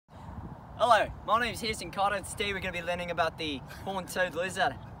Hello, my name is Harrison Carter, and today we're going to be learning about the horned-toed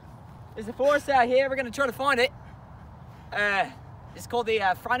lizard. There's a forest out here, we're going to try to find it. It's called the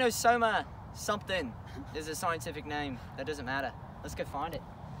Phrynosoma something. There's a scientific name, that doesn't matter. Let's go find it.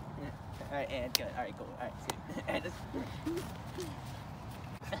 Yeah. Alright, yeah, go. Alright, cool. Alright, let's go.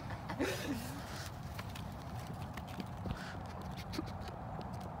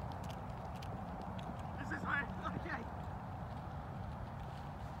 This way, okay.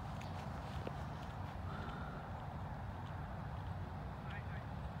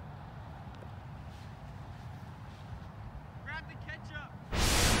 Grab the ketchup.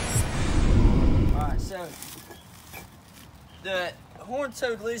 Alright, so the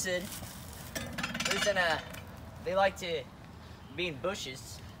horned-toed lizard lives in they like to be in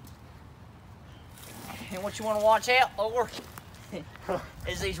bushes. And what you want to watch out for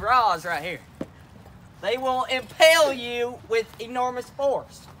is these rods right here. They will impale you with enormous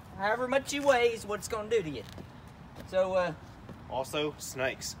force. However much you weigh is what it's going to do to you. So, also,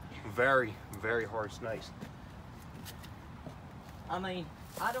 snakes. Very, very hard snakes. I mean,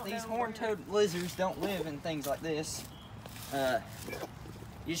 these horned-toed lizards don't live in things like this. You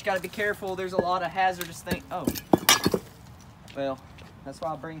just got to be careful. There's a lot of hazardous things. Oh, well, that's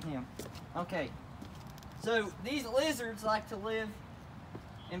why I bring him. Okay, so these lizards like to live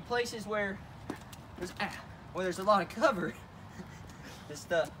in places where there's a lot of cover. This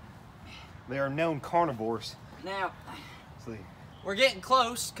stuff. They are known carnivores. Now, See. we're getting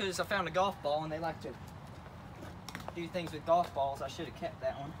close because I found a golf ball and they like to do things with golf balls. I should have kept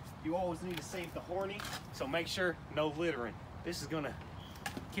that one. You always need to save the horny, so make sure no littering. This is gonna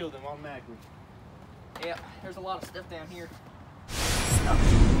kill them automatically. Yeah, there's a lot of stuff down here.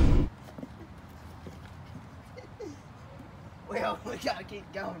 Well, we gotta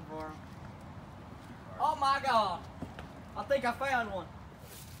keep going for them. Oh my God! I think I found one.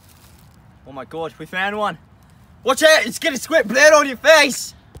 Oh my God, we found one. Watch out! It's gonna squirt blood on your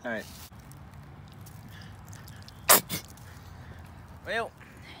face. All right. Well,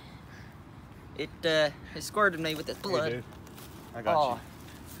 it squirted me with its blood. Hey, dude. I got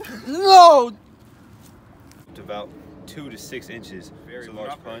you. No! It's about 2 to 6 inches. Very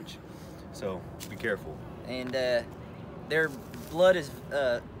large punch, so be careful. And their blood is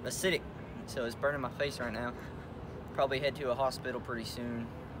acidic, so it's burning my face right now. Probably head to a hospital pretty soon.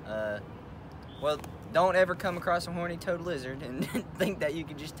 Well, don't ever come across a horny-toed lizard and think that you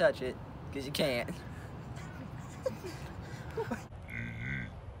can just touch it, because you can't.